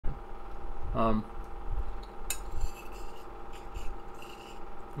I'm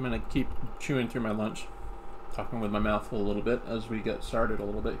gonna keep chewing through my lunch, talking with my mouth full a little bit as we get started a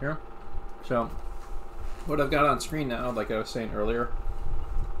little bit here. So, what I've got on screen now, like I was saying earlier,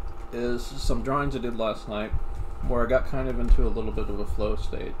 is some drawings I did last night, where I got kind of into a little bit of a flow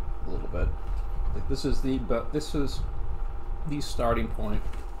state, a little bit. Like this is the starting point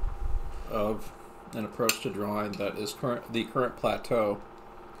of an approach to drawing that is the current plateau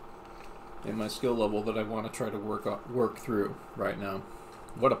in my skill level that I want to try to work through right now.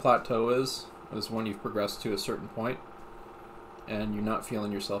 What a plateau is when you've progressed to a certain point and you're not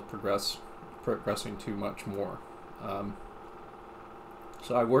feeling yourself progressing too much more.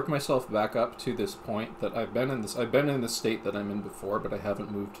 So I worked myself back up to this point that I've been in this state that I'm in before, but I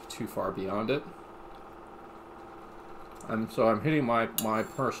haven't moved too far beyond it. And so I'm hitting my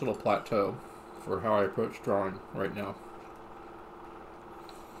personal plateau for how I approach drawing right now.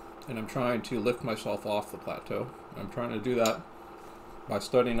 And I'm trying to lift myself off the plateau. I'm trying to do that by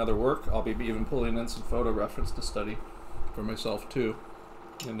studying other work. I'll be even pulling in some photo reference to study for myself too,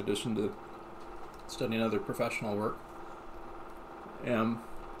 in addition to studying other professional work. And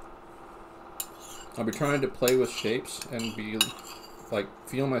I'll be trying to play with shapes and be like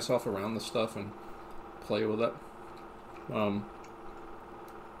feel myself around the stuff and play with it. I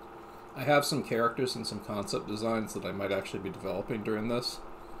have some characters and some concept designs that I might actually be developing during this,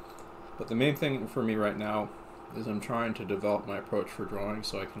 but the main thing for me right now is I'm trying to develop my approach for drawing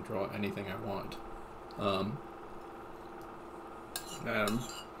so I can draw anything I want. And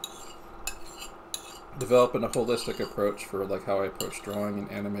developing a holistic approach for like how I approach drawing and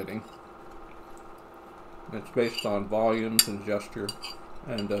animating. And it's based on volumes and gesture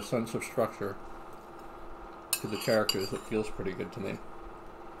and a sense of structure to the characters. It feels pretty good to me.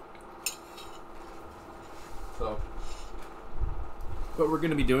 So, what we're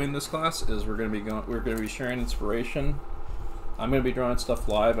going to be doing this class is we're going to be sharing inspiration. I'm going to be drawing stuff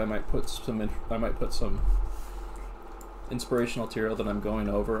live. I might put some inspirational material that I'm going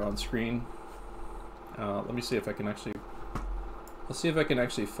over on screen. Let me see if I can actually. Let's see if I can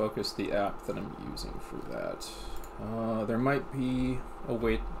actually focus the app that I'm using for that. There might be. Oh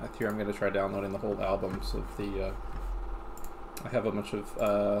wait, here I'm going to try downloading the whole albums of the. I have a bunch of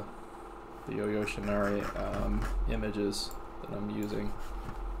the Yo-Yo Shinari images that I'm using.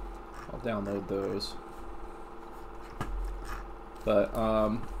 I'll download those. But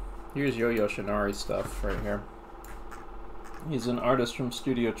here's Yo-Yo Shinari stuff right here. He's an artist from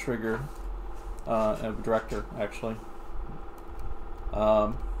Studio Trigger, a director actually.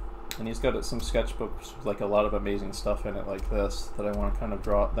 And he's got some sketchbooks with like a lot of amazing stuff in it like this that I want to kind of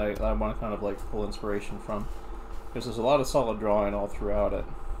draw, that I want to kind of like pull inspiration from, because there's a lot of solid drawing all throughout it.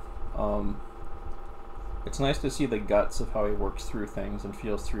 It's nice to see the guts of how he works through things and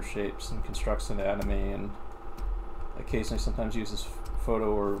feels through shapes and constructs an anime, and occasionally sometimes uses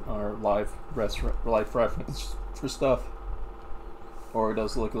photo or live reference for stuff, or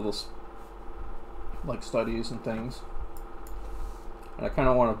does like little like studies and things. And I kind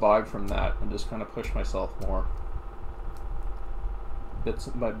of want to vibe from that and just kind of push myself more.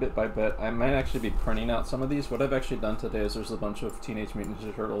 Bit by bit. I might actually be printing out some of these. What I've actually done today is there's a bunch of Teenage Mutant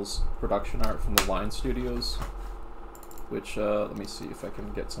Ninja Turtles production art from the Line Studios, which, let me see if I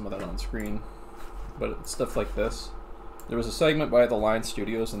can get some of that on screen. But it's stuff like this. There was a segment by the Line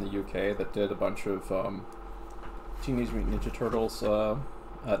Studios in the UK that did a bunch of Teenage Mutant Ninja Turtles.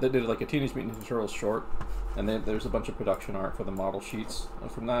 They did like a Teenage Mutant Ninja Turtles short, and then there's a bunch of production art for the model sheets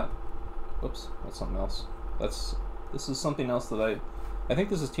from that. Whoops, that's something else. This is something else that I think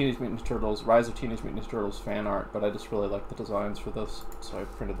this is Teenage Mutant Ninja Turtles, Rise of Teenage Mutant Ninja Turtles fan art, but I just really like the designs for this, so I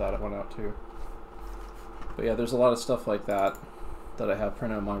printed that one out too. But yeah, there's a lot of stuff like that that I have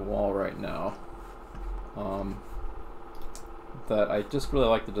printed on my wall right now. That I just really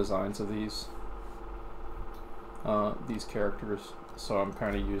like the designs of these characters, so I'm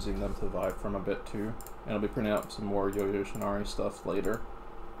kind of using them to vibe from a bit too. And I'll be printing out some more Yo-Yo Shinari stuff later.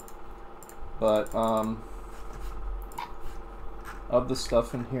 But of the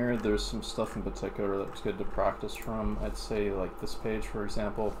stuff in here, there's some stuff in particular that's good to practice from. I'd say like this page, for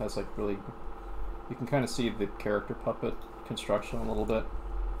example, has like really, you can kind of see the character puppet construction a little bit.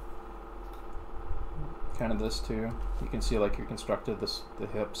 Kind of this too. You can see like you constructed the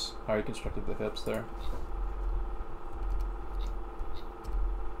hips, how you constructed the hips there.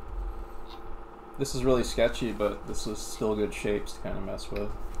 This is really sketchy, but this is still good shapes to kind of mess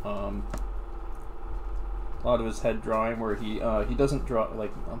with. A lot of his head drawing, where he doesn't draw,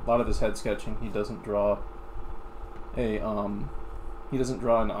 like a lot of his head sketching, he doesn't draw an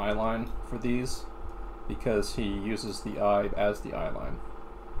eye line for these, because he uses the eye as the eye line.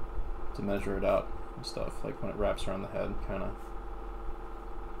 to measure it out and stuff, like when it wraps around the head, kind of.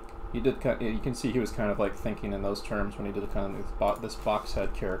 You can see he was kind of like thinking in those terms when he did kind of this box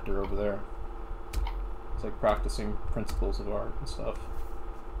head character over there. It's like practicing principles of art and stuff.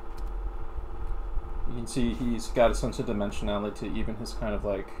 You can see he's got a sense of dimensionality to even his kind of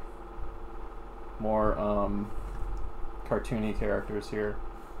like more cartoony characters here.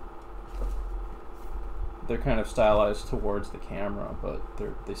 They're kind of stylized towards the camera, but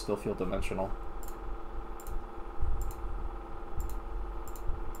they still feel dimensional.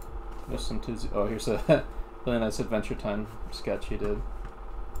 There's some oh, here's a really nice Adventure Time sketch he did.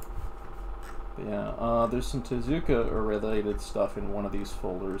 But yeah, there's some Tezuka related stuff in one of these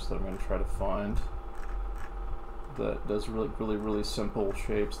folders that I'm going to try to find that does really simple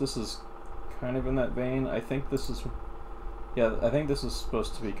shapes. This is kind of in that vein. I think this is, yeah, I think this is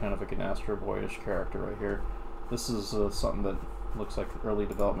supposed to be kind of like an Astro Boy-ish character right here. This is something that looks like early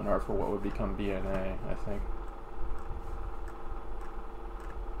development art for what would become BNA, I think.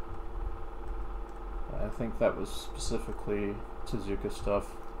 I think that was specifically Tezuka stuff.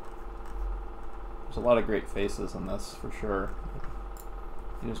 There's a lot of great faces in this, for sure.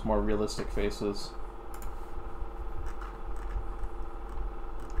 Use more realistic faces.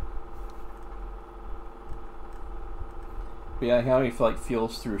 But yeah, how he like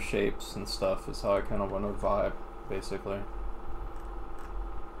feels through shapes and stuff is how I kind of want to vibe, basically.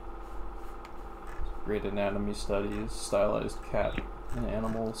 Great anatomy studies, stylized cat and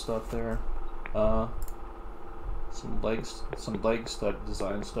animal stuff there. Some leg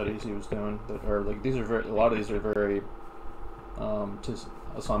design studies he was doing that are like, these are a lot of these are very Osamu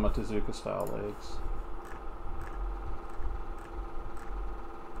Tezuka style legs.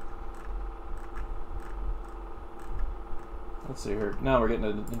 Let's see here. Now we're getting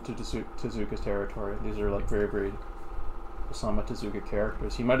into Tezuka's territory. These are like very Osamu Tezuka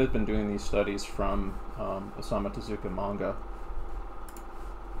characters. He might have been doing these studies from Osamu Tezuka manga.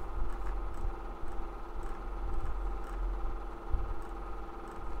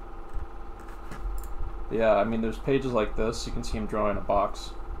 Yeah, I mean, there's pages like this. You can see him drawing a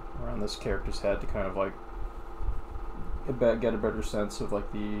box around this character's head to kind of like get a better sense of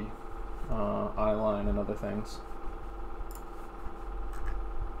like the eye line and other things.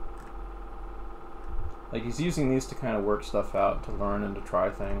 Like, he's using these to kind of work stuff out, to learn and to try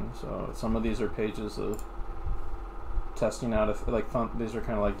things. So some of these are pages of testing out, these are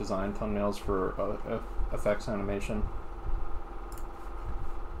kind of like design thumbnails for effects animation.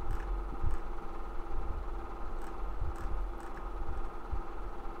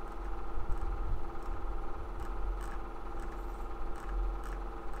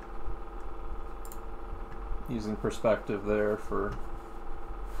 Using perspective there for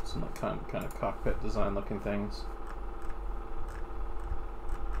some like kind of cockpit design looking things.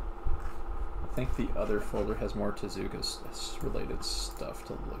 I think the other folder has more Tezuka related stuff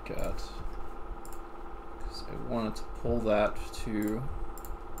to look at, because I wanted to pull that to,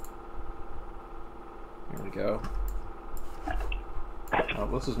 here we go.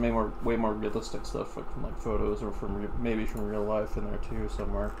 This is way more realistic stuff, like from like photos or from maybe from real life in there too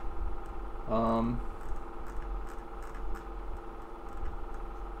somewhere.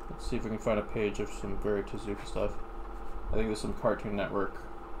 Let's see if we can find a page of some very Tezuka stuff. I think there's some Cartoon Network.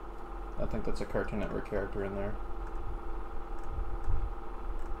 I think that's a Cartoon Network character in there.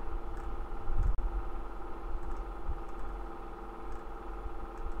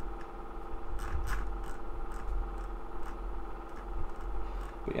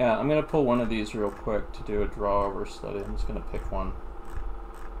 But yeah, I'm going to pull one of these real quick to do a draw over study. I'm just going to pick one.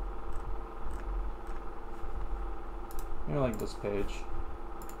 I like this page.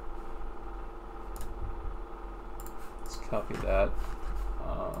 Copy that,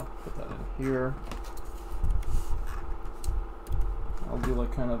 put that in here. I'll do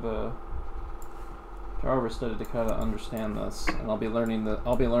like kind of a draw study to kind of understand this, and I'll be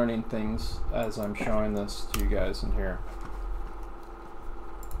learning things as I'm showing this to you guys in here.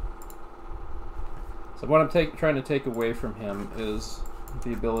 So what I'm trying to take away from him is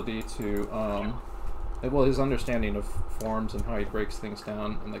the ability to, well, his understanding of forms and how he breaks things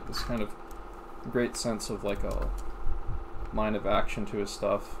down, and like this kind of great sense of like a line of action to his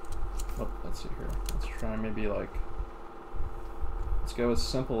stuff. Oh, let's see here. Let's try maybe like, let's go as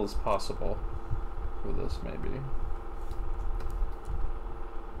simple as possible for this maybe.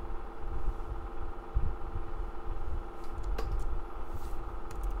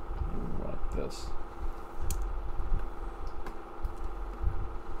 Like this.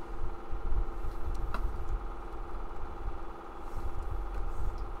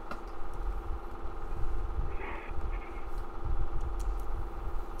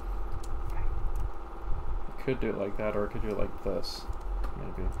 could do it like that, or I could do it like this,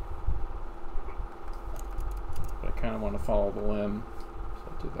 maybe. But I kind of want to follow the limb,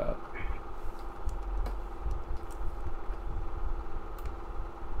 so I'll do that.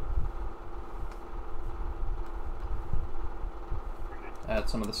 Add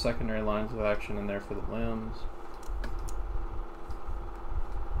some of the secondary lines of action in there for the limbs.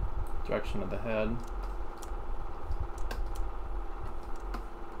 Direction of the head.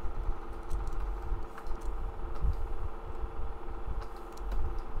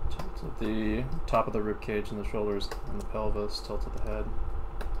 Tilt the top of the rib cage and the shoulders and the pelvis. Tilt of the head.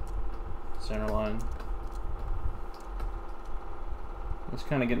 Center line. I'm just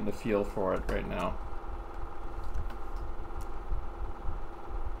kind of getting the feel for it right now.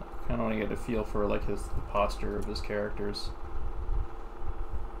 I kind of want to get a feel for like the posture of his characters.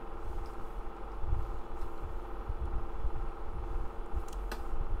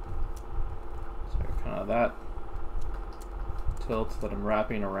 So kind of that tilt that I'm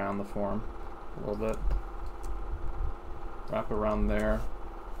wrapping around the form a little bit. Wrap around there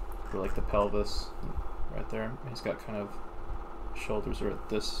for like the pelvis right there. He's got kind of shoulders are at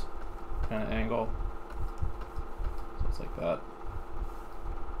this kind of angle. So it's like that.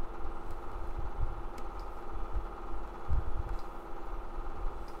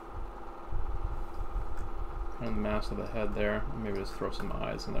 And the mass of the head there. Maybe just throw some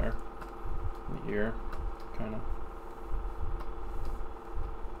eyes in there. In the ear, kind of.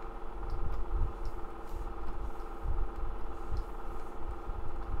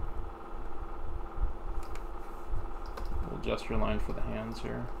 Little gesture line for the hands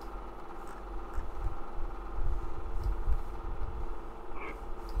here.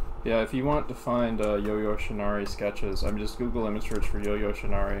 Yeah, if you want to find Yo-Yo Shinari sketches, I'm just Google image search for Yo-Yo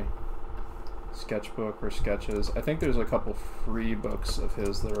Shinari sketchbook or sketches. I think there's a couple free books of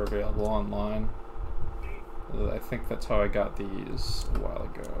his that are available online. I think that's how I got these a while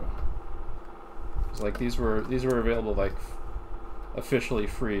ago. 'Cause like these were available like officially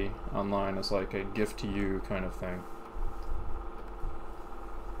free online as like a gift to you kind of thing.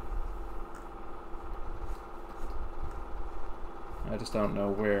 I just don't know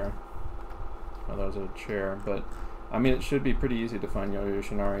where. Oh, that was a chair, but I mean it should be pretty easy to find Yo-Yo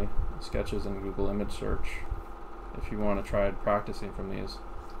Shinari sketches in Google image search if you want to try practicing from these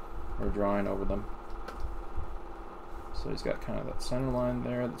or drawing over them. So he's got kind of that center line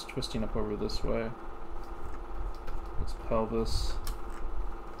there that's twisting up over this way. His pelvis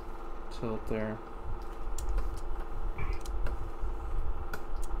tilt there.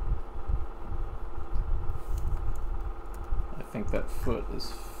 I think that foot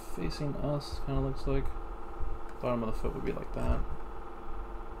is facing us, kind of looks like. Bottom of the foot would be like that.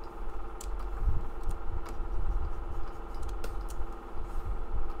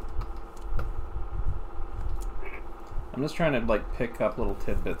 I'm just trying to like pick up little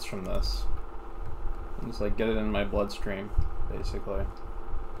tidbits from this and just like get it in my bloodstream, basically.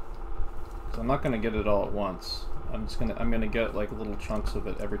 So I'm not gonna get it all at once. I'm gonna get like little chunks of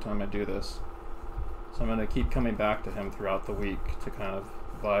it every time I do this. So I'm gonna keep coming back to him throughout the week to kind of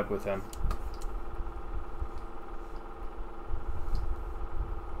vibe with him.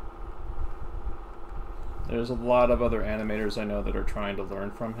 There's a lot of other animators I know that are trying to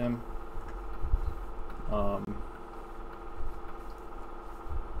learn from him.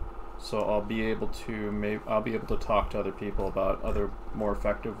 So I'll be able to talk to other people about other more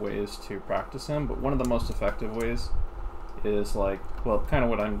effective ways to practice him. But one of the most effective ways is like, well, kind of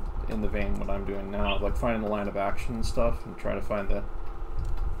what I'm in the vein what I'm doing now, like finding the line of action and stuff, and trying to find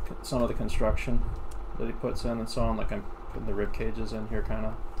some of the construction that he puts in and so on. Like I'm putting the rib cages in here, kind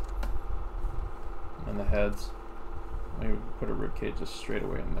of, and the heads. Maybe put a rib cage just straight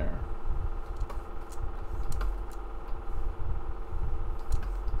away in there.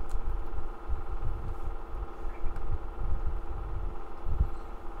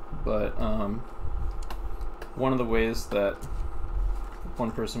 But one of the ways that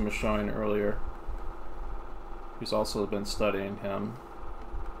one person was showing earlier, who's also been studying him,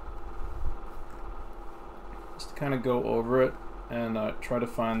 is to kind of go over it and try to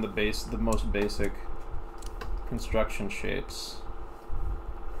find the most basic construction shapes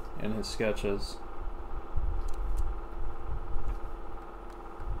in his sketches.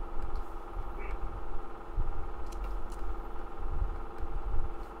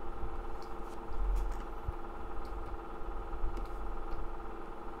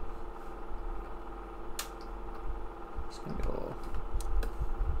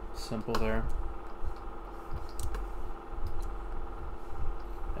 Simple there,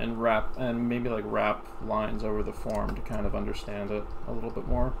 and maybe like wrap lines over the form to kind of understand it a little bit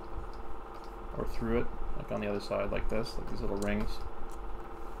more, or through it like on the other side like this, like these little rings.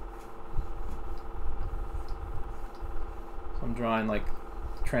 So I'm drawing like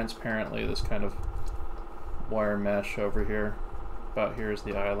transparently this kind of wire mesh over here. About here is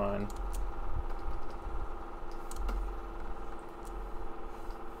the eye line.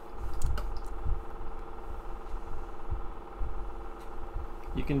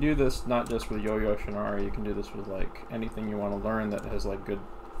 You can do this not just with Yo-Yo Shinari, you can do this with like anything you want to learn that has like good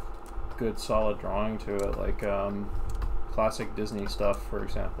solid drawing to it, like classic Disney stuff, for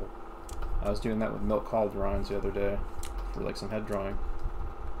example. I was doing that with milk hall drawings the other day for like some head drawing.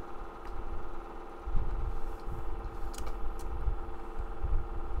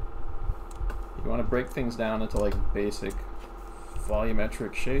 You want to break things down into like basic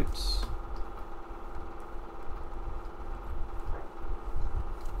volumetric shapes.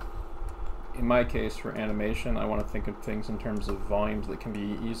 In my case, for animation, I want to think of things in terms of volumes that can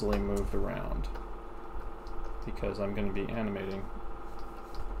be easily moved around, because I'm going to be animating.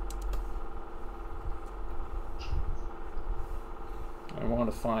 I want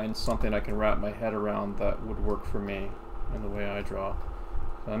to find something I can wrap my head around that would work for me in the way I draw.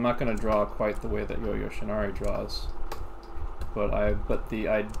 So I'm not going to draw quite the way that Yo-Yo Shinari draws, but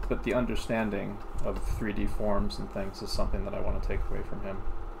the understanding of 3D forms and things is something that I want to take away from him.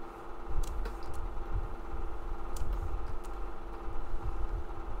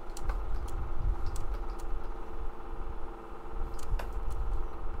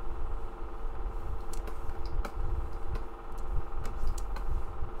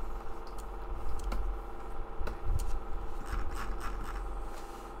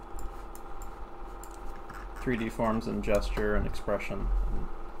 Forms and gesture and expression. And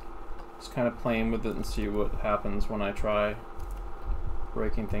just kind of playing with it and see what happens when I try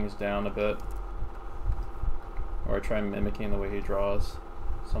breaking things down a bit, or I try mimicking the way he draws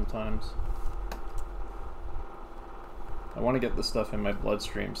sometimes. I want to get this stuff in my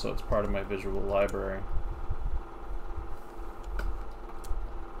bloodstream so it's part of my visual library.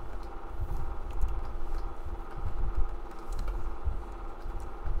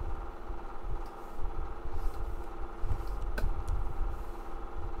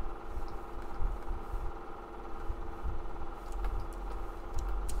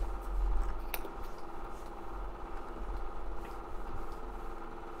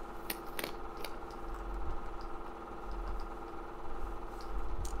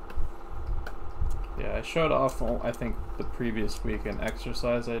 I showed off, I think, the previous week an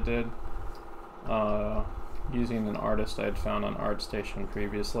exercise I did using an artist I had found on ArtStation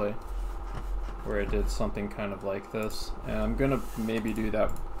previously, where I did something kind of like this, and I'm gonna maybe do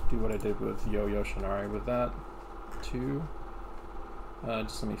what I did with Yo-Yo Shinari with that too.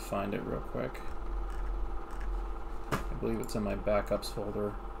 Just let me find it real quick. I believe it's in my backups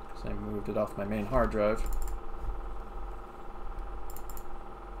folder because I moved it off my main hard drive.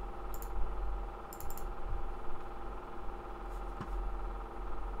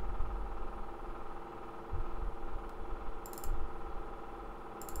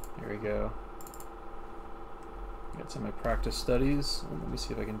 Go. Got some of my practice studies. Let me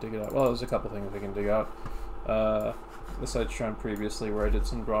see if I can dig it out. Well, there's a couple things I can dig out. This I'd shown previously where I did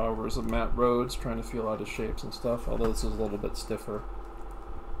some drawovers of Matt Rhodes, trying to feel out his shapes and stuff, although this is a little bit stiffer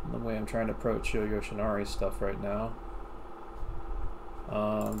in the way I'm trying to approach Yo-Yo Shinari stuff right now.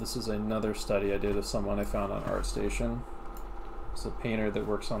 This is another study I did of someone I found on ArtStation. It's a painter that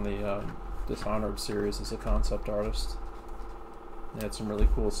works on the Dishonored series as a concept artist. They had some really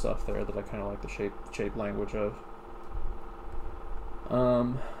cool stuff there that I kind of like the shape language of.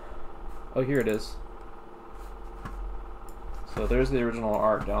 Oh, here it is. So there's the original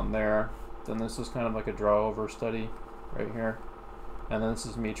art down there. Then this is kind of like a draw-over study right here. And then this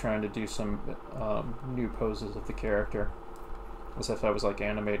is me trying to do some new poses of the character, as if I was like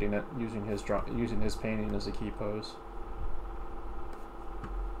animating it using his painting as a key pose.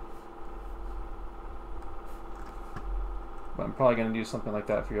 But I'm probably going to do something like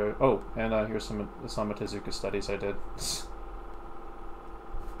that for you. Oh, and here's some Osamu Tezuka studies I did.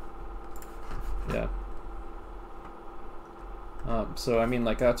 Yeah. So I mean,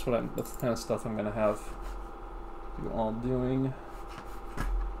 like that's the kind of stuff I'm going to have you all doing.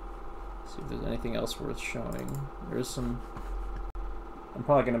 Let's see if there's anything else worth showing. There's some. I'm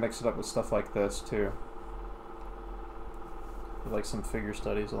probably going to mix it up with stuff like this too, like some figure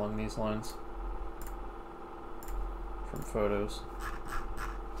studies along these lines from photos,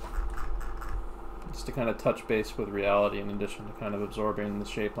 just to kind of touch base with reality in addition to kind of absorbing the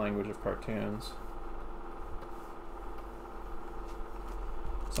shape language of cartoons.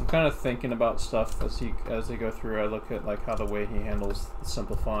 kind of thinking about stuff as they go through. I look at like how the way he handles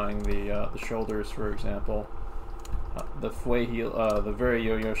simplifying the shoulders, for example. The way he the very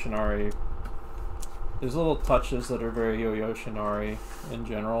Yo-Yo Shinari. There's little touches that are very Yo-Yo Shinari in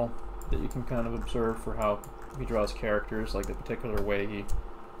general that you can kind of observe for how he draws characters, like the particular way he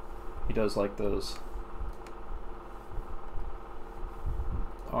does like those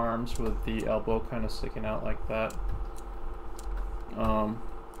arms with the elbow kind of sticking out like that.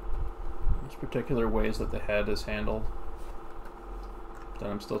 There's particular ways that the head is handled that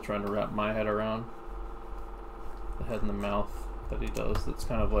I'm still trying to wrap my head around. The head and the mouth that he does, that's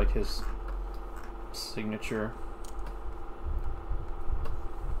kind of like his signature.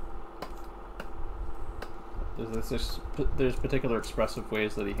 There's particular expressive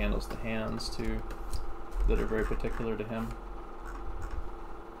ways that he handles the hands too that are very particular to him.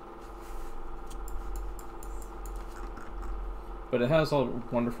 But it has a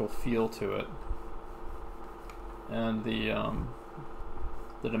wonderful feel to it, and the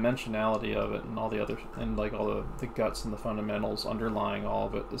dimensionality of it, and all the other, and like all the guts and the fundamentals underlying all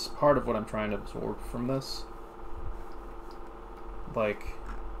of it is part of what I'm trying to absorb from this. Like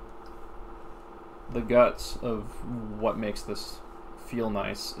the guts of what makes this feel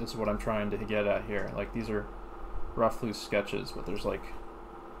nice is what I'm trying to get at here. Like these are rough, loose sketches, but there's like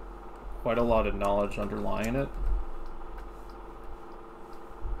quite a lot of knowledge underlying it.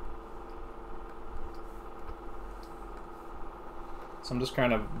 So I'm just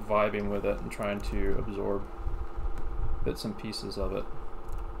kind of vibing with it and trying to absorb bits and pieces of it.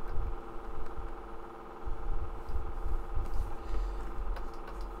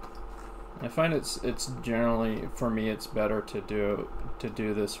 I find it's generally, for me, it's better to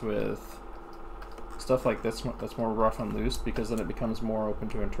do this with stuff like this that's more rough and loose, because then it becomes more open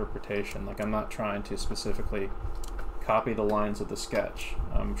to interpretation. Like I'm not trying to specifically copy the lines of the sketch.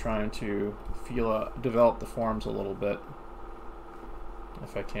 I'm trying to develop the forms a little bit,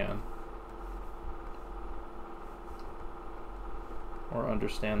 if I can, or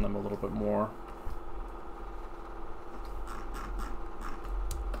understand them a little bit more.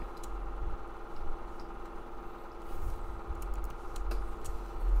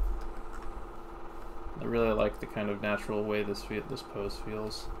 I really like the kind of natural way this pose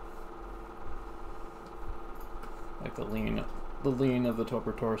feels. Like the lean of the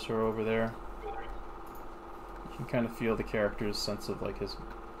upper torso over there. You can kind of feel the character's sense of like his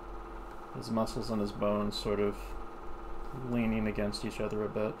muscles and his bones sort of leaning against each other a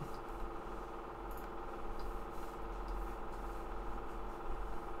bit.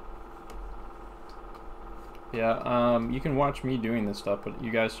 Yeah, you can watch me doing this stuff, but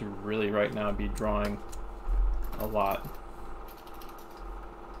you guys should really right now be drawing a lot.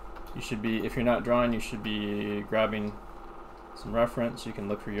 You should be, if you're not drawing, you should be grabbing some reference. You can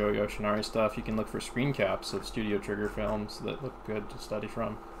look for Yo-Yo Shinari stuff. You can look for screen caps of Studio Trigger films that look good to study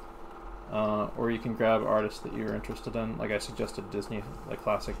from. Or you can grab artists that you're interested in. Like I suggested Disney, like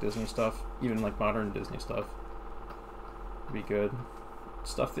classic Disney stuff, even like modern Disney stuff would be good.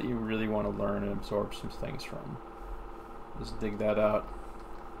 Stuff that you really want to learn and absorb some things from. Just dig that out.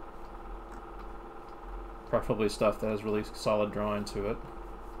 Preferably stuff that has really solid drawing to it.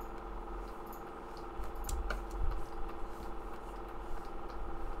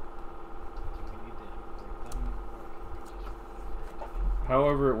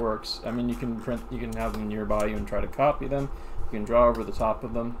 However it works. I mean, you can have them nearby you and try to copy them. You can draw over the top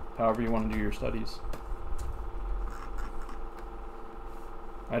of them. However you want to do your studies.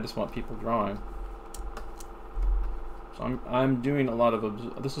 I just want people drawing. So I'm doing a lot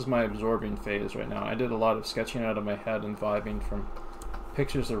of this is my absorbing phase right now. I did a lot of sketching out of my head and vibing from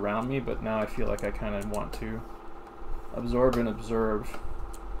pictures around me, but now I feel like I kind of want to absorb and observe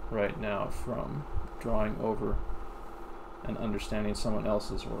right now from drawing over and understanding someone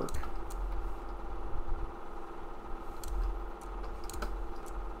else's work.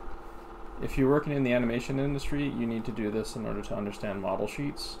 If you're working in the animation industry, you need to do this in order to understand model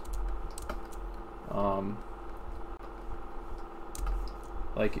sheets.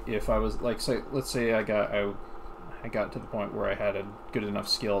 Like if I was like, let's say I got to the point where I had a good enough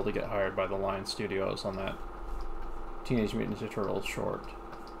skill to get hired by the Lion Studios on that Teenage Mutant Ninja Turtles short.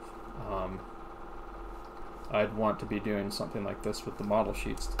 I'd want to be doing something like this with the model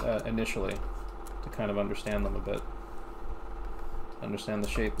sheets initially to kind of understand them a bit. Understand the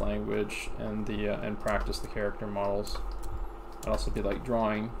shape language and and practice the character models. I'd also be like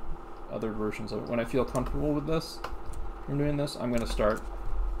drawing other versions of it. When I feel comfortable with this, from doing this, I'm going to start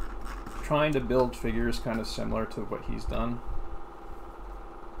trying to build figures kind of similar to what he's done.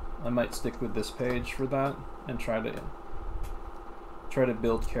 I might stick with this page for that and try to try to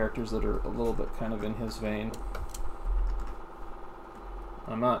build characters that are a little bit kind of in his vein.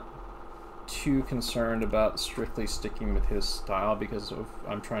 I'm not too concerned about strictly sticking with his style because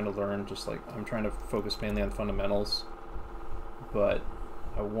I'm trying to learn, just like I'm trying to focus mainly on fundamentals, but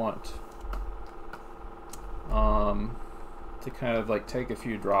I want to kind of like take a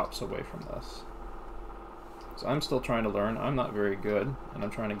few drops away from this. So I'm still trying to learn. I'm not very good, and I'm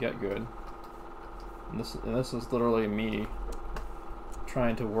trying to get good. And this is literally me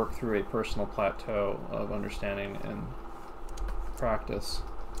trying to work through a personal plateau of understanding and practice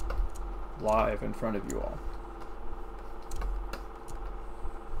live in front of you all.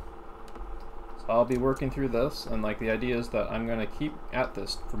 So I'll be working through this, and like the idea is that I'm going to keep at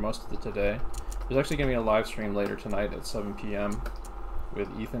this for most of the today. There's actually going to be a live stream later tonight at 7 p.m. with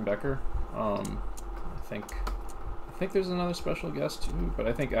Ethan Becker. I think there's another special guest too, but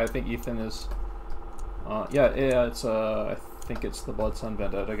I think Ethan is it's I think it's the Blood Sun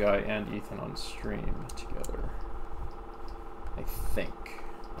Vendetta guy and Ethan on stream together. I think.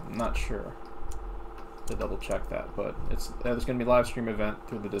 I'm not sure. To double check that, but there's going to be a live stream event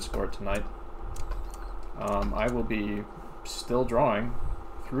through the Discord tonight. I will be still drawing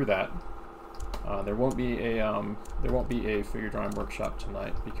through that. There won't be a figure drawing workshop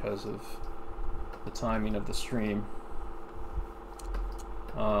tonight because of the timing of the stream.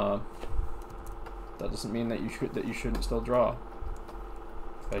 That doesn't mean that you shouldn't still draw.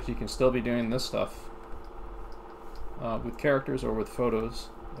 In fact, you can still be doing this stuff with characters or with photos,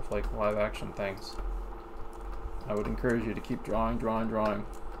 with like live action things. I would encourage you to keep drawing, and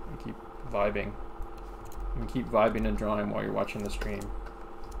keep vibing. You can keep vibing and drawing while you're watching the stream.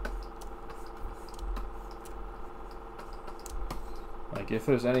 Like, if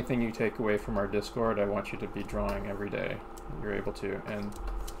there's anything you take away from our Discord, I want you to be drawing every day if you're able to, and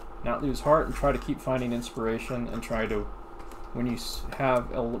not lose heart, and try to keep finding inspiration, and try to, when you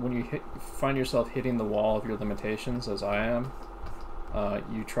find yourself hitting the wall of your limitations, as I am,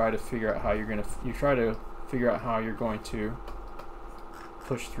 you try to figure out how you're going to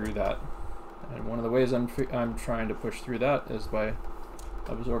push through that. And one of the ways I'm trying to push through that is by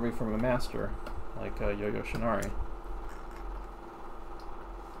absorbing from a master like Yo-Yo Shinari.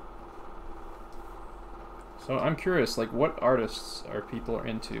 So I'm curious, like, what artists are people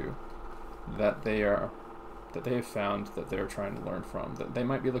into that they have found that they're trying to learn from, that they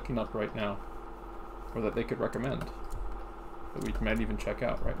might be looking up right now, or that they could recommend, that we might even check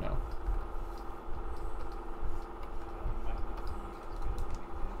out right now.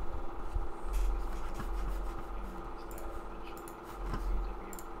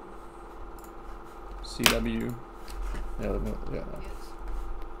 CW. Yeah.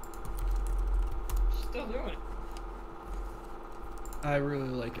 Still doing it. I really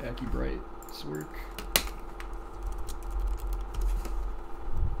like Aki Bright's work.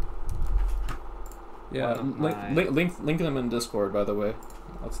 Yeah, link them in Discord, by the way.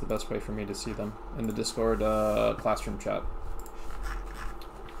 That's the best way for me to see them, in the Discord classroom chat.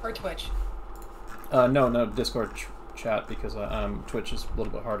 Or Twitch. No, Discord chat, because Twitch is a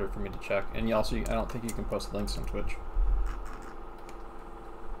little bit harder for me to check, and I don't think you can post links on Twitch.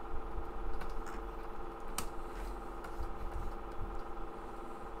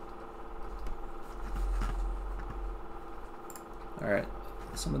 Alright,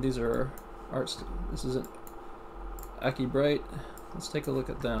 some of these are arts. This isn't Aki Bright. Let's take a look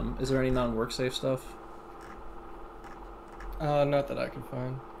at them. Is there any non-work safe stuff? Not that I can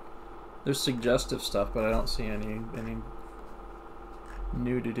find. There's suggestive stuff, but I don't see any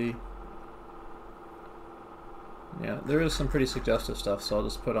nudity. Yeah, there is some pretty suggestive stuff, so I'll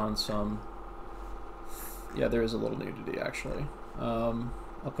just put on some. Yeah, there is a little nudity actually. I'll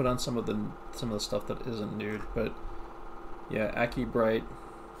put on some of the stuff that isn't nude, but yeah, Aki Bright.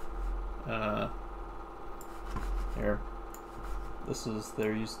 Here. This is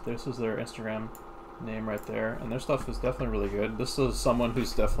their Instagram name right there, and their stuff is definitely really good. This is someone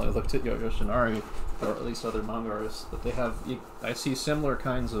who's definitely looked at Yo-Yo Shinari, or at least other manga artists, but they have. I see similar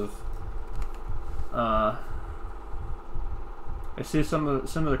kinds of. I see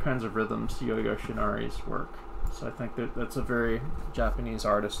similar kinds of rhythms to Yo-Yo Shinari's work, so I think that's a very Japanese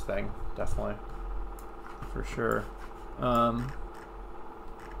artist thing, definitely, for sure.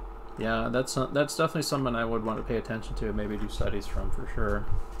 Yeah, that's definitely someone I would want to pay attention to and maybe do studies from, for sure.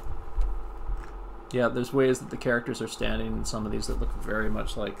 Yeah, there's ways that the characters are standing in some of these that look very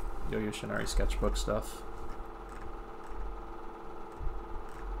much like Yo-Yo Shinari sketchbook stuff.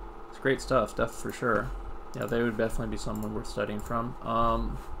 It's great stuff, for sure. Yeah, they would definitely be someone worth studying from.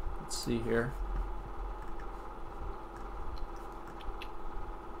 Let's see here.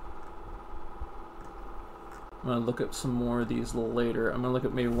 I'm gonna look at some more of these a little later. I'm gonna look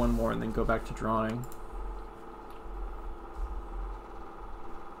at maybe one more and then go back to drawing.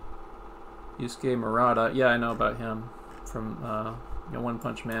 Yusuke Murata, yeah, I know about him from One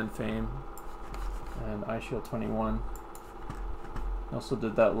Punch Man fame and iShield 21. He also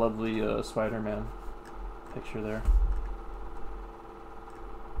did that lovely Spider-Man picture there.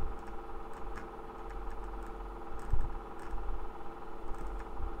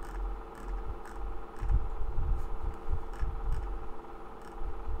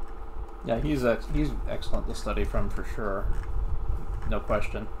 Yeah, he's excellent to study from for sure, no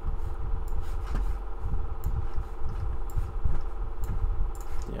question.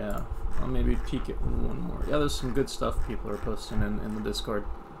 Yeah, I'll maybe peek at one more. Yeah, there's some good stuff people are posting in the Discord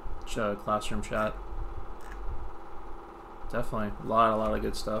classroom chat. Definitely, a lot of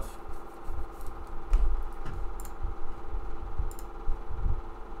good stuff.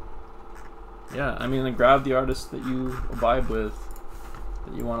 Yeah, I mean, grab the artists that you vibe with,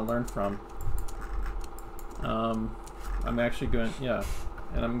 that you want to learn from. I'm actually going, yeah,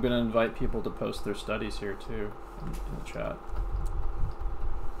 and I'm going to invite people to post their studies here too in the chat.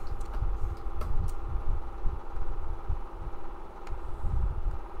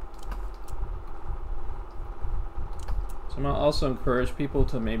 So I'm going to also encourage people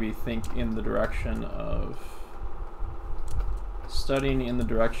to maybe think in the direction of studying in the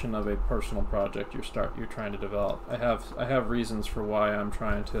direction of a personal project you're trying to develop. I have reasons for why I'm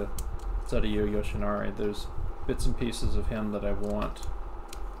trying to study Yo Yoshinari. There's bits and pieces of him that I want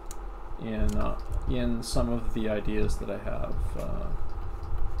in some of the ideas that I have.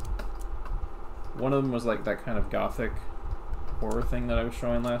 One of them was like that kind of gothic horror thing that I was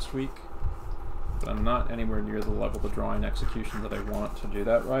showing last week, but I'm not anywhere near the level of drawing execution that I want to do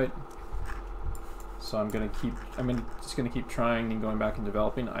that right. So I'm just gonna keep trying and going back and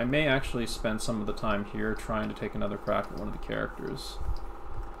developing. I may actually spend some of the time here trying to take another crack at one of the characters,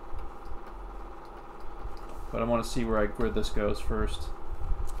 but I want to see where this goes first.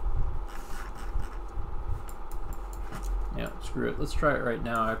 Yeah, screw it. Let's try it right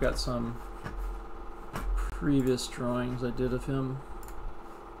now. I've got some previous drawings I did of him.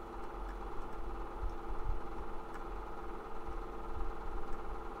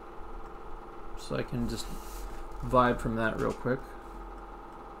 So I can just vibe from that real quick.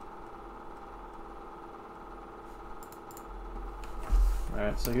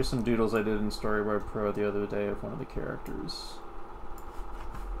 Alright, so here's some doodles I did in Storyboard Pro the other day of one of the characters.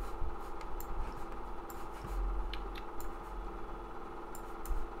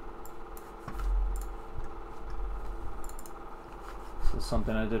 This is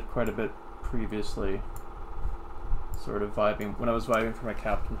something I did quite a bit previously. Sort of vibing, when I was vibing for my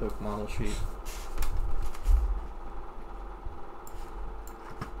Captain Hook model sheet.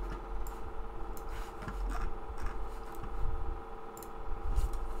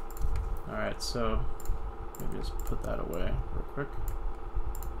 Alright, so maybe just put that away real quick.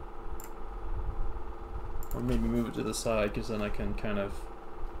 Or maybe move it to the side, because then I can kind of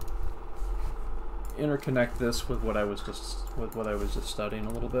interconnect this with what I was just studying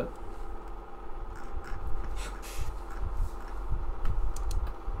a little bit.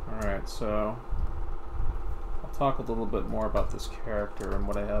 Alright, so I'll talk a little bit more about this character and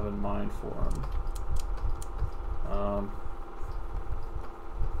what I have in mind for him.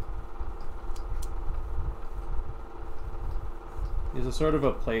 He's a sort of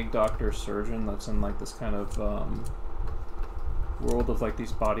a plague doctor surgeon that's in like this kind of world of like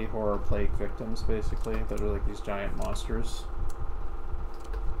these body horror plague victims, basically, that are like these giant monsters.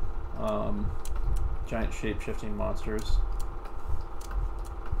 Giant shape-shifting monsters.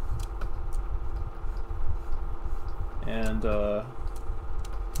 And the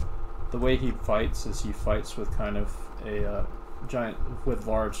way he fights is he fights with kind of a with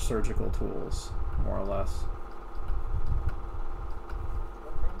large surgical tools, more or less.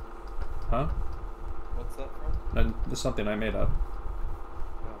 Huh? What's that from? It's something I made up.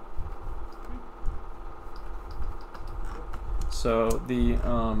 So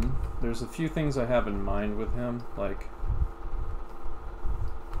there's a few things I have in mind with him, like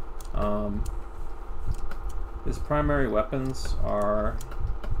his primary weapons are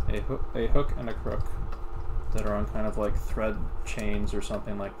a hook and a crook that are on kind of like thread chains or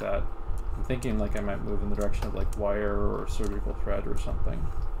something like that. I'm thinking like I might move in the direction of like wire or surgical thread or something.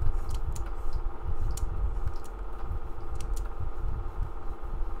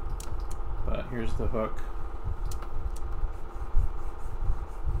 But here's the hook.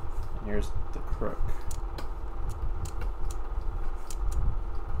 And here's the crook.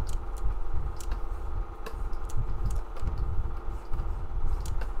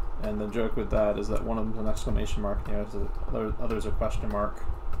 And the joke with that is that one of them's an exclamation mark, and the other's a question mark,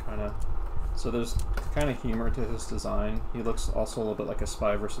 kind of. So there's kind of humor to his design. He looks also a little bit like a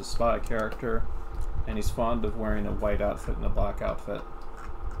spy versus spy character, and he's fond of wearing a white outfit and a black outfit.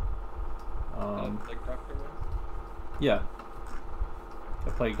 Like Dr. Mask? Yeah,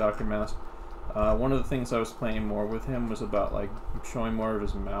 a Plague Doctor mask. One of the things I was playing more with him was about like showing more of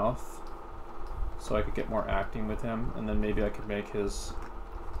his mouth, so I could get more acting with him, and then maybe I could make his.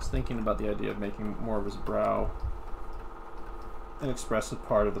 I was thinking about the idea of making more of his brow an expressive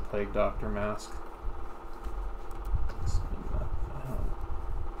part of the Plague Doctor mask.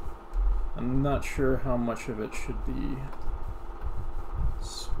 I'm not sure how much of it should be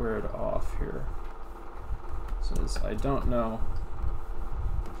squared off here. It says, I don't know.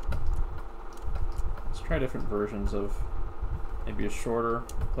 Let's try different versions of maybe a shorter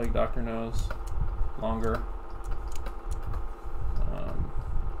Plague Doctor nose, longer,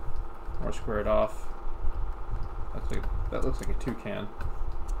 more squared off. That looks like a toucan.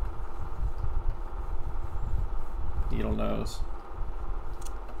 Needle nose.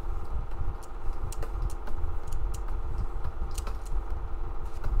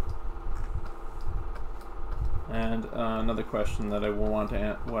 And another question that I want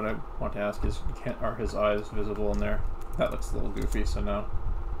to ask is, are his eyes visible in there? That looks a little goofy, so no.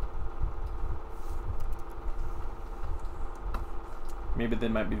 Maybe they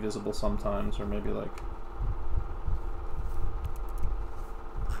might be visible sometimes, or maybe like.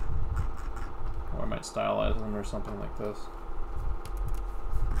 Or I might stylize them or something like this.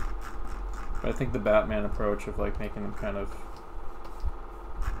 But I think the Batman approach of like making them kind of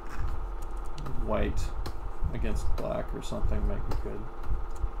white against black or something might be good.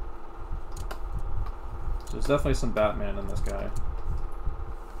 So there's definitely some Batman in this guy.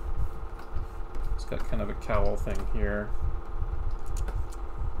 He's got kind of a cowl thing here.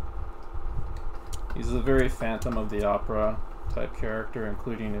 He's a very Phantom of the Opera type character,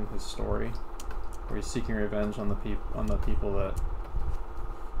 including in his story, where he's seeking revenge on the people that.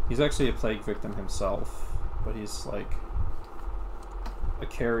 He's actually a plague victim himself, but he's like a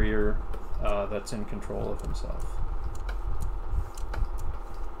carrier that's in control of himself.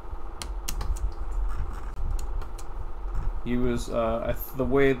 He was, the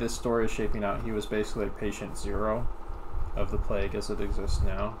way this story is shaping out, he was basically patient zero of the plague as it exists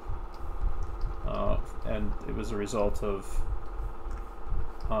now. And it was a result of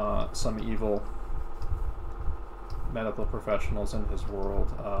some evil medical professionals in his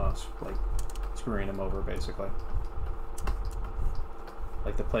world, like screwing him over, basically.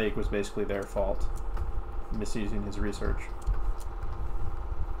 Like the plague was basically their fault, misusing his research.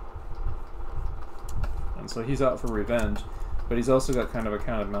 And so he's out for revenge, but he's also got kind of a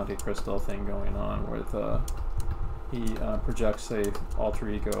Count of Monte Cristo thing going on, where he projects a alter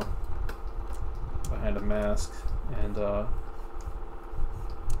ego behind a mask, and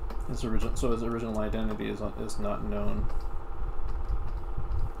his original identity is not known,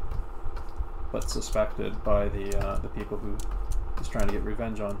 but suspected by the people who he's trying to get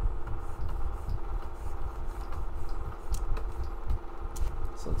revenge on.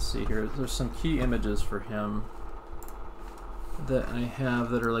 So let's see here. There's some key images for him that I have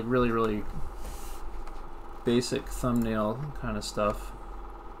that are like really, really basic thumbnail kind of stuff.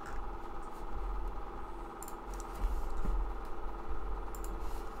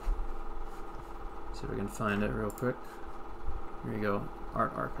 See if I can find it real quick. Here you go,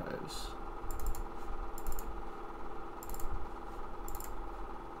 Art Archives.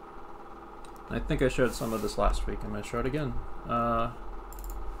 I think I showed some of this last week. I'm going to show it again.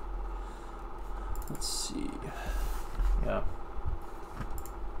 Let's see. Yeah.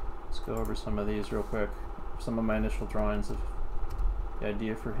 Let's go over some of these real quick. Some of my initial drawings of the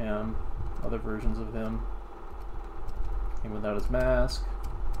idea for him, other versions of him. Him without his mask.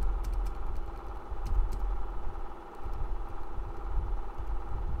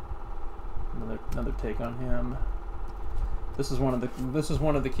 Another take on him. This is one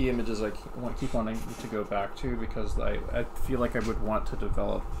of the key images I keep wanting to go back to, because I feel like I would want to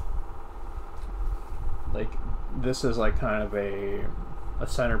develop, like, this is like kind of a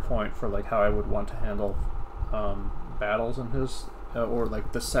center point for like how I would want to handle battles in his or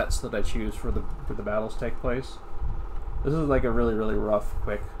like the sets that I choose for the battles take place. This is like a really, really rough,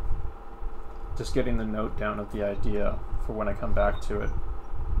 quick, just getting the note down of the idea for when I come back to it.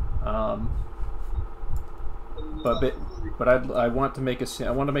 But I want to make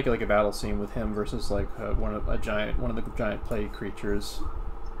I want to make it like a battle scene with him versus like one of the giant plague creatures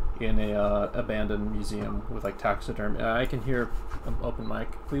in a abandoned museum with like taxidermy. I can hear an open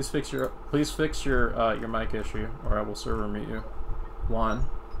mic. Please fix your mic issue, or I will server mute you. Juan.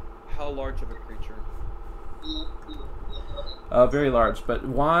 How large of a creature? Very large. But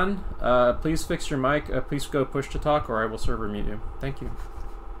Juan, please fix your mic. Please go push to talk, or I will server mute you. Thank you.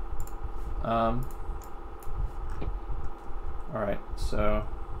 Alright, so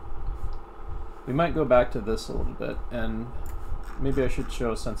we might go back to this a little bit, and maybe I should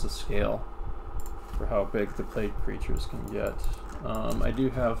show a sense of scale for how big the plague creatures can get. I do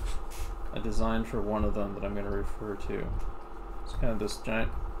have a design for one of them that I'm going to refer to. It's kind of this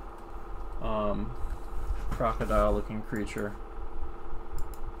giant crocodile-looking creature.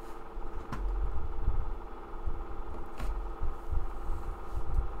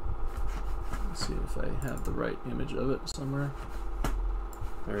 Let's see if I have the right image of it somewhere.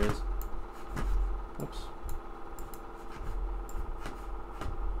 There it is. Oops.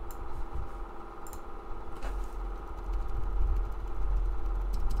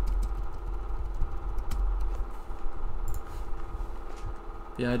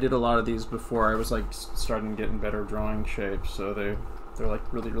 Yeah, I did a lot of these before I was like starting to get in better drawing shape, so they're like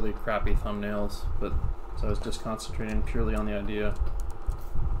really crappy thumbnails, but so I was just concentrating purely on the idea.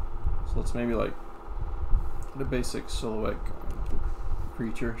 So let's maybe like get a basic silhouette going.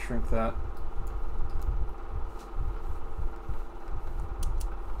 Creature, shrink that.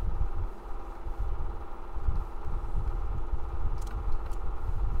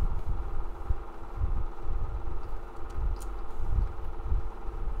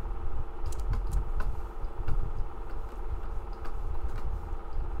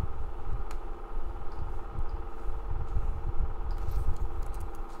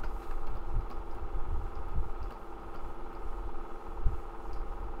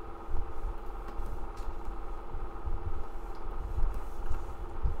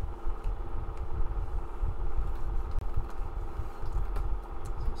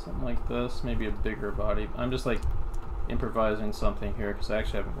 Something like this, maybe a bigger body. I'm just like improvising something here because I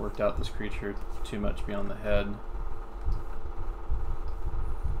actually haven't worked out this creature too much beyond the head.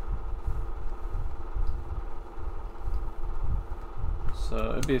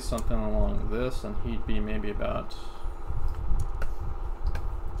 So it'd be something along this, and he'd be maybe about...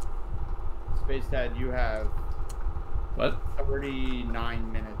 Space Dad, you have... What?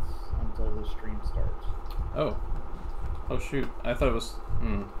 39 minutes until the stream starts. Oh. Oh shoot, I thought it was,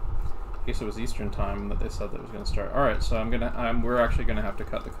 I guess it was Eastern time that they said that it was going to start. Alright, so we're actually going to have to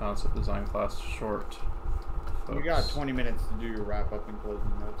cut the concept design class short, folks. You got 20 minutes to do your wrap up and closing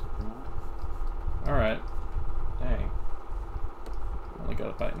notes if you want. Alright. Dang. Only got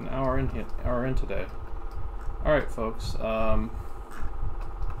about an hour in today. Alright folks,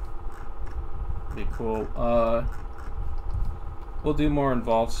 be cool. We'll do more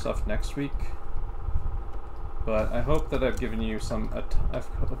involved stuff next week. But I hope that I've given you I've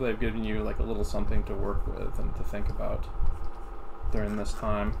given you like a little something to work with and to think about during this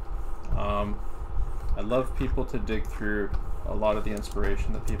time. I'd love people to dig through a lot of the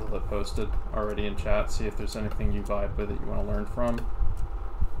inspiration that people have posted already in chat, see if there's anything you vibe with that you want to learn from.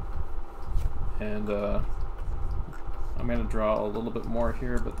 And I'm going to draw a little bit more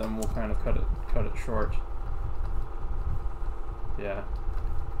here, but then we'll kind of cut it short. Yeah.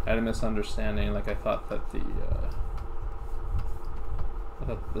 I had a misunderstanding. Like I thought that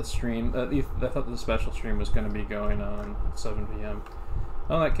the stream, I thought the special stream was going to be going on at 7 p.m.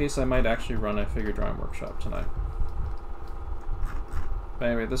 Well, in that case, I might actually run a figure drawing workshop tonight. But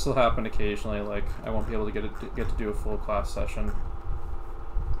anyway, this will happen occasionally. Like I won't be able to get to do a full class session.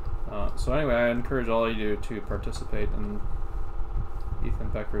 So anyway, I encourage all of you to participate in Ethan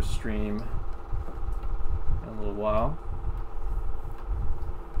Becker's stream in a little while.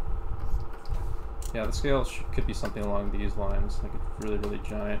 Yeah, the scale could be something along these lines, like a really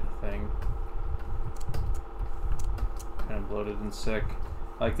giant thing. Kind of bloated and sick.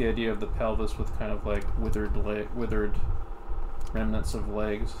 I like the idea of the pelvis with kind of like withered remnants of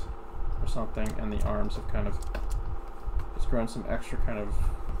legs or something, and the arms have kind of just grown some extra kind of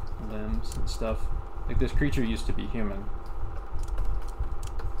limbs and stuff. Like this creature used to be human.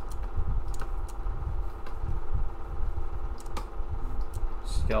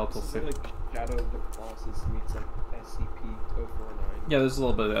 Skeletal like Shadow of the Colossus meets like SCP-049. Yeah, there's a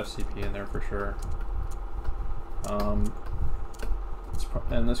little bit of FCP in there for sure.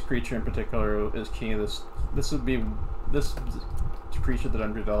 And this creature in particular is key. This creature that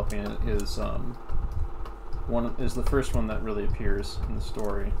I'm developing is the first one that really appears in the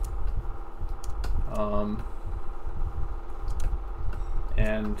story.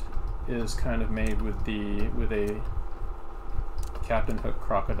 And is kind of made with a Captain Hook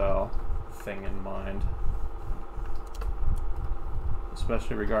crocodile thing in mind,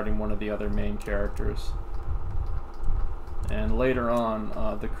 especially regarding one of the other main characters. And later on,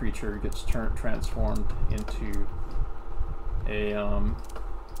 the creature gets transformed into a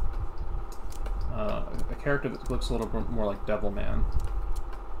character that looks a little bit more like Devilman.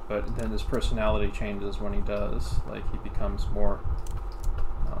 But then his personality changes when he does. Like, he becomes more,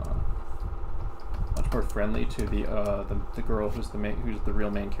 much more friendly to the girl who's the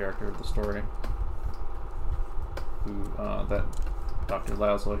real main character of the story, who that Dr.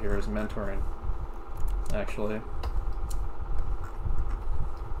 Laszlo here is mentoring, actually.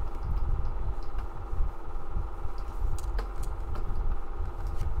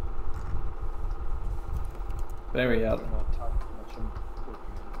 There we go. I'm not talking much. I'm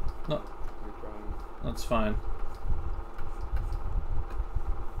working on No, your drawing. that's fine.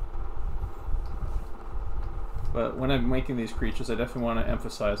 But when I'm making these creatures, I definitely want to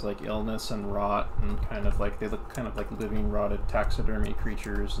emphasize like illness and rot, and kind of like they look kind of like living rotted taxidermy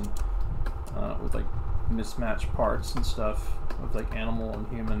creatures, and with like mismatched parts and stuff, with like animal and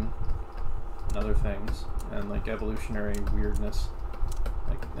human and other things, and like evolutionary weirdness.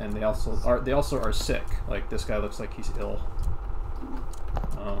 Like, and they also are sick. Like, this guy looks like he's ill.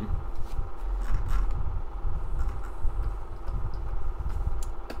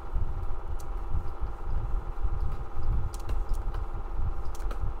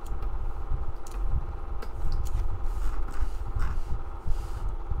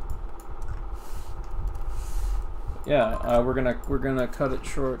 Yeah, we're gonna cut it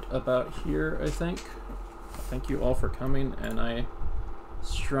short about here, I think. Thank you all for coming, and I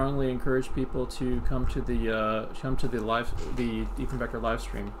strongly encourage people to come to the Ethan Becker live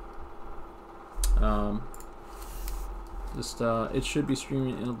stream. It should be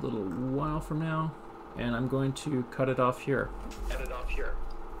streaming in a little while from now, and I'm going to cut it off here.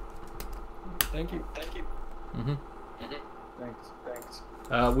 Thank you. Mm-hmm. Thanks.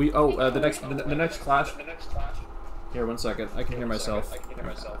 The next class. Here, 1 second. I can hear myself.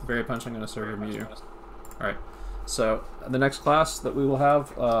 Very punch. I'm going to server mute you. All right. So the next class that we will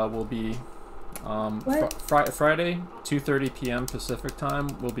have will be Friday, 2:30 p.m. Pacific time.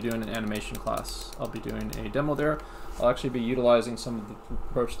 We'll be doing an animation class. I'll be doing a demo there. I'll actually be utilizing some of the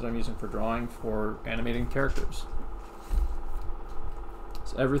approach that I'm using for drawing for animating characters.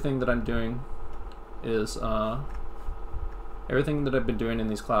 So everything that I'm doing is everything that I've been doing in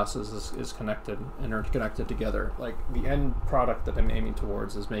these classes is connected, interconnected together. Like, the end product that I'm aiming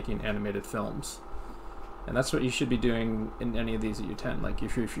towards is making animated films. And that's what you should be doing in any of these that you attend. Like,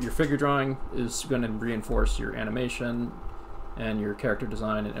 if your figure drawing is going to reinforce your animation and your character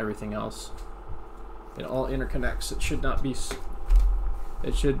design and everything else. It all interconnects. It should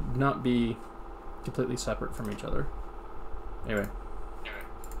not be completely separate from each other. Anyway.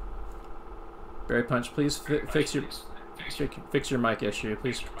 Barry Punch, please fix your mic issue.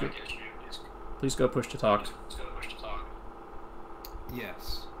 Please go push to talk.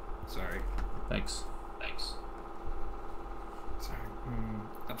 Yes. Sorry. Thanks. Sorry.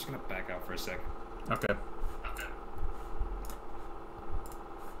 I'm just gonna back out for a sec. Okay.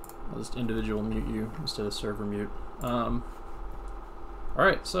 I'll just individual mute you instead of server mute.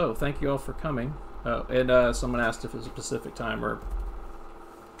 Alright, so thank you all for coming. Oh, and someone asked if it's Pacific time or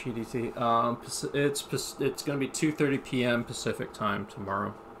PDT. It's going to be 2:30 p.m. Pacific time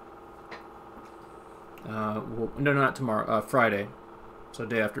tomorrow. No, not tomorrow. Friday. So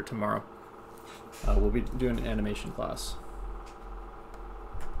day after tomorrow. We'll be doing an animation class.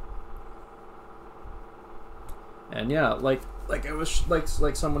 And yeah, like it was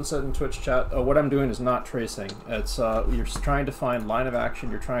like someone said in Twitch chat, what I'm doing is not tracing. It's you're trying to find line of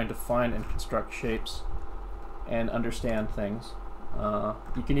action. You're trying to find and construct shapes and understand things.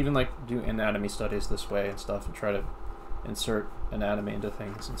 You can even like do anatomy studies this way and stuff, and try to insert anatomy into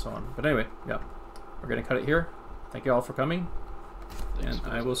things and so on. But anyway, yeah, we're gonna cut it here. Thank you all for coming, and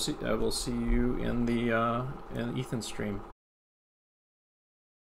I will see you in the in Ethan's stream.